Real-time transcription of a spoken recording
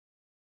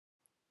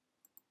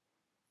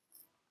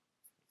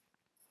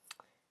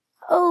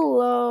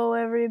Hello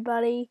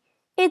everybody,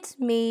 it's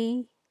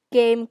me,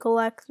 Game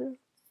Collector,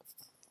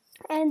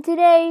 and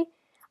today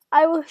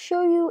I will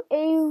show you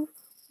a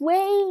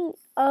way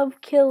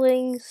of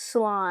killing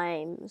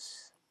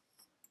slimes.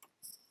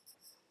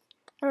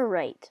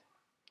 Alright,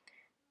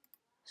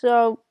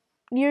 so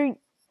you've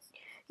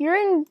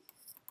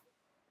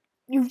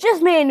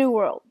just made a new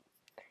world.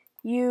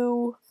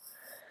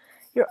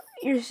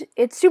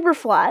 It's super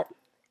flat,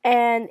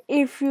 and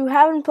if you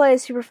haven't played a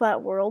super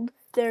flat world,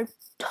 there are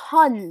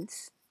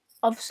tons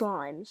of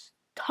slimes,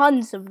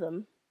 tons of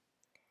them.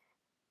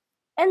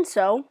 And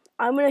so,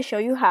 I'm going to show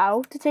you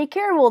how to take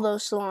care of all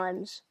those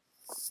slimes.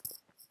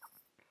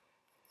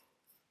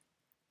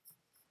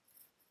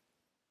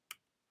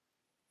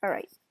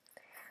 Alright,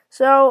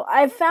 so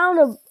I found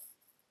a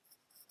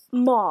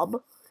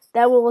mob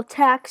that will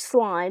attack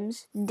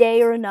slimes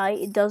day or night,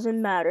 it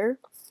doesn't matter.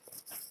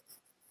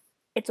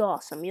 It's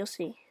awesome, you'll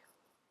see.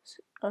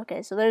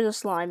 Okay, so there's a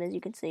slime, as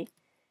you can see.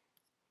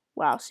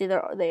 Wow, see,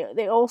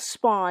 they all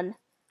spawn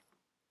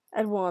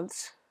at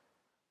once.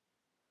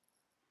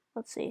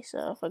 Let's see,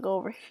 so if I go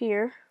over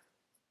here,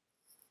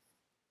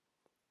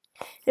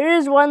 there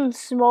is one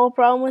small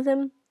problem with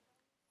him.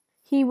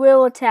 He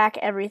will attack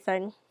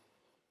everything.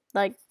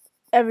 Like,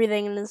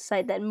 everything in this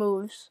site that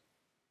moves.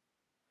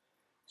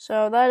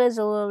 So that is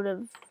a little bit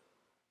of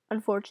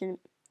unfortunate.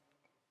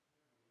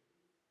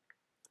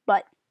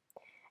 But,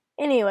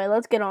 anyway,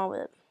 let's get on with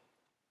it.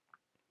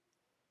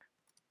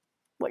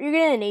 What you're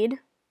going to need,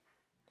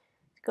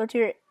 go to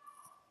your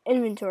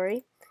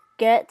inventory,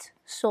 get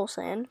soul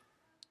sand,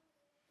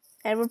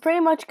 and we're pretty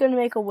much going to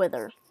make a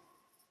wither.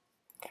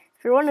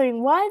 If you're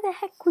wondering, why the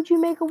heck would you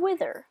make a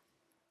wither?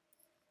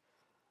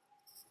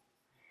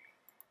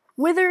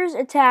 Withers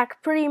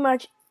attack pretty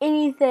much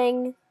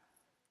anything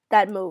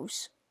that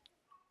moves.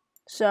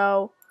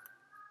 So,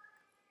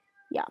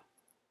 yeah.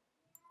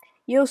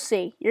 You'll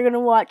see. You're going to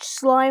watch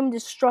slime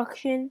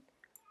destruction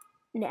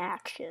in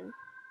action.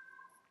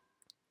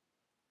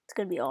 It's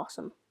going to be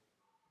awesome.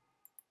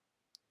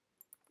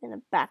 I'm going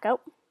to back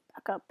up.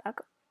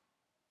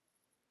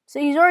 So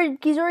he's already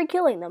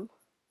killing them.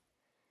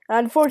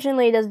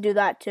 Unfortunately, he doesn't do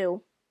that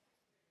too.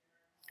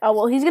 Oh,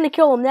 well, he's going to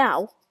kill him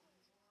now.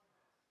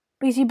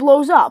 Because he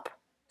blows up.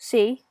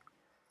 See?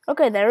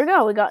 Okay, there we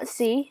go. We got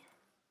C.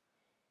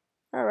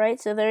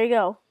 Alright, so there you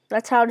go.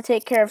 That's how to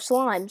take care of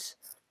slimes.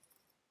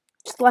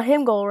 Just let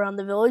him go around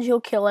the village. He'll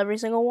kill every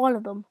single one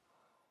of them.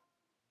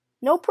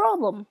 No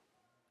problem.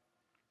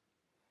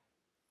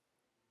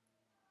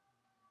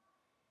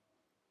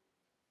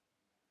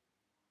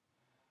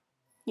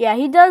 Yeah,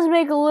 he does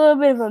make a little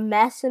bit of a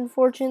mess,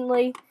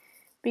 unfortunately.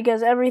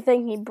 Because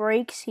everything he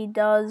breaks, he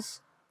does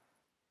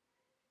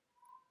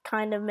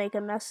kind of make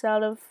a mess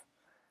out of.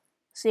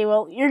 See,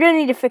 well, you're going to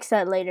need to fix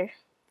that later.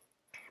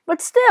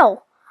 But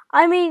still,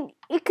 I mean,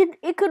 it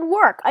could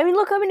work. I mean,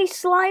 look how many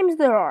slimes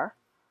there are.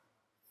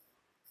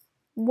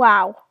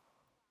 Wow.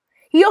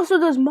 He also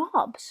does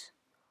mobs.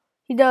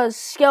 He does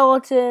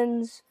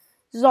skeletons,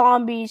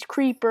 zombies,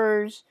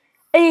 creepers,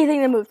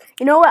 anything that moves.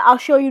 You know what? I'll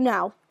show you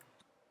now.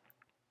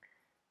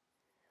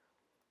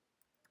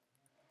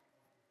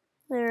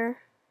 There.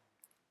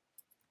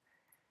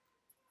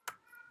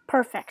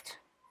 Perfect.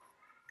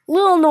 A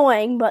little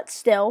annoying, but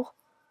still.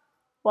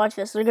 Watch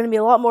this. There's going to be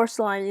a lot more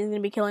slimes. He's going to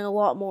be killing a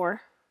lot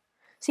more.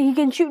 See, he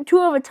can shoot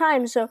two at a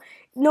time, so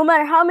no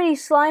matter how many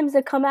slimes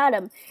that come at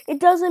him, it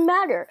doesn't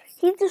matter.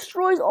 He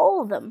destroys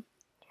all of them.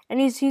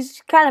 And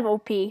he's kind of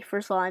OP for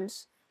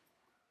slimes.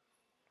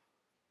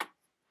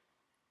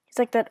 He's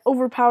like that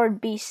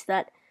overpowered beast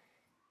that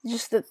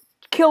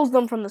kills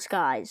them from the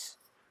skies.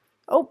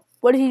 Oh,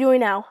 what is he doing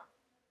now?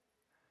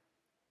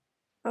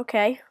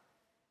 Okay.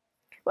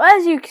 Well,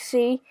 as you can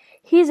see,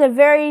 he's a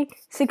very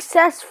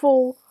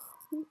successful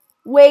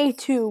way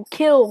to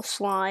kill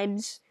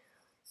slimes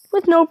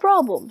with no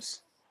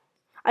problems.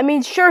 I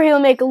mean, sure, he'll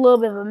make a little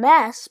bit of a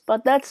mess,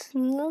 but that's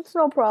no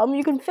problem.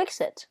 You can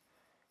fix it,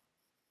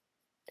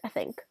 I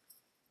think.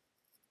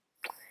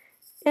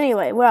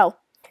 Anyway, well,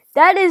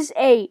 that is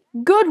a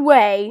good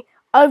way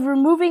of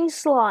removing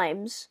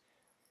slimes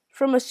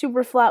from a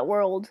super flat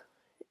world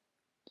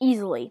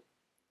easily.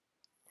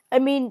 I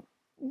mean,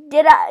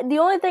 the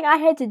only thing I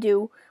had to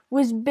do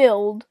was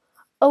build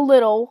a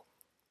little,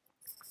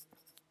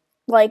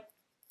 like,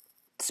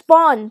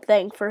 spawn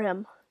thing for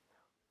him.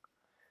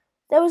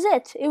 That was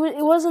it. It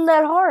wasn't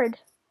that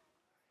hard.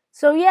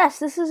 So yes,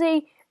 this is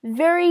a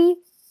very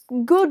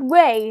good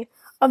way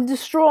of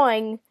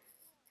destroying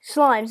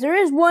slimes. There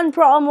is one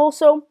problem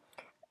also.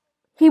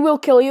 He will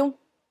kill you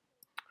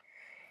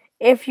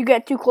if you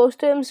get too close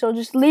to him, so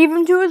just leave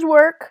him to his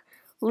work.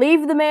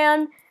 Leave the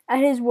man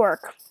at his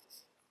work.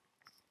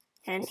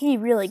 And he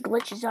really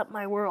glitches up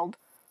my world.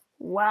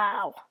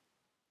 Wow.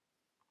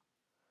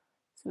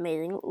 It's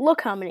amazing.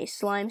 Look how many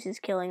slimes he's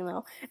killing,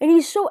 though. And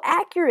he's so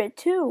accurate,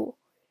 too.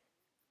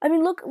 I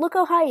mean, look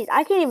how high he is.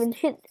 I can't even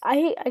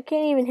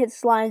hit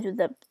slimes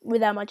with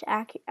that much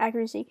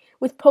accuracy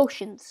with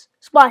potions,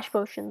 splash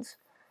potions.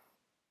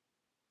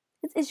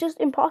 It's just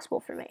impossible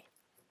for me.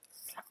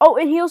 Oh,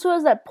 and he also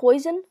has that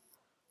poison.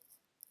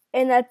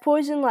 and that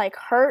poison like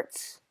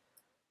hurts.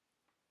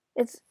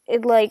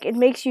 It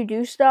makes you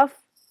do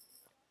stuff,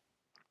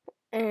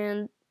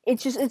 and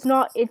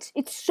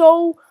it's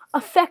so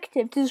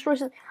effective to destroy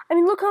something. I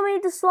mean, look how many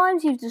of the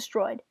slimes you've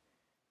destroyed.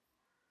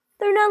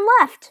 There are none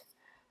left,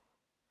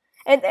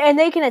 and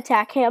they can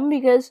attack him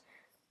because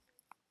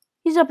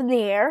he's up in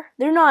the air.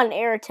 They're not an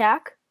air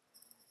attack,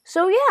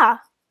 so yeah.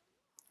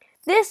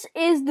 This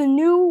is the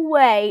new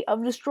way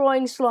of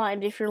destroying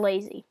slimes if you're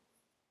lazy.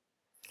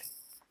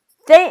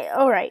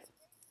 Alright.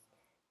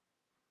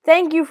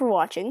 Thank you for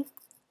watching.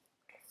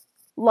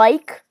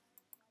 Like,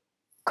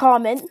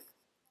 comment,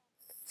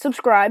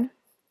 subscribe,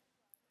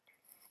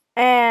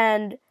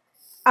 and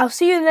I'll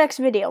see you in the next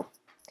video.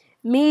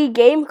 Me,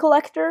 Game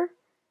Collector,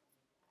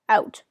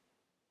 out.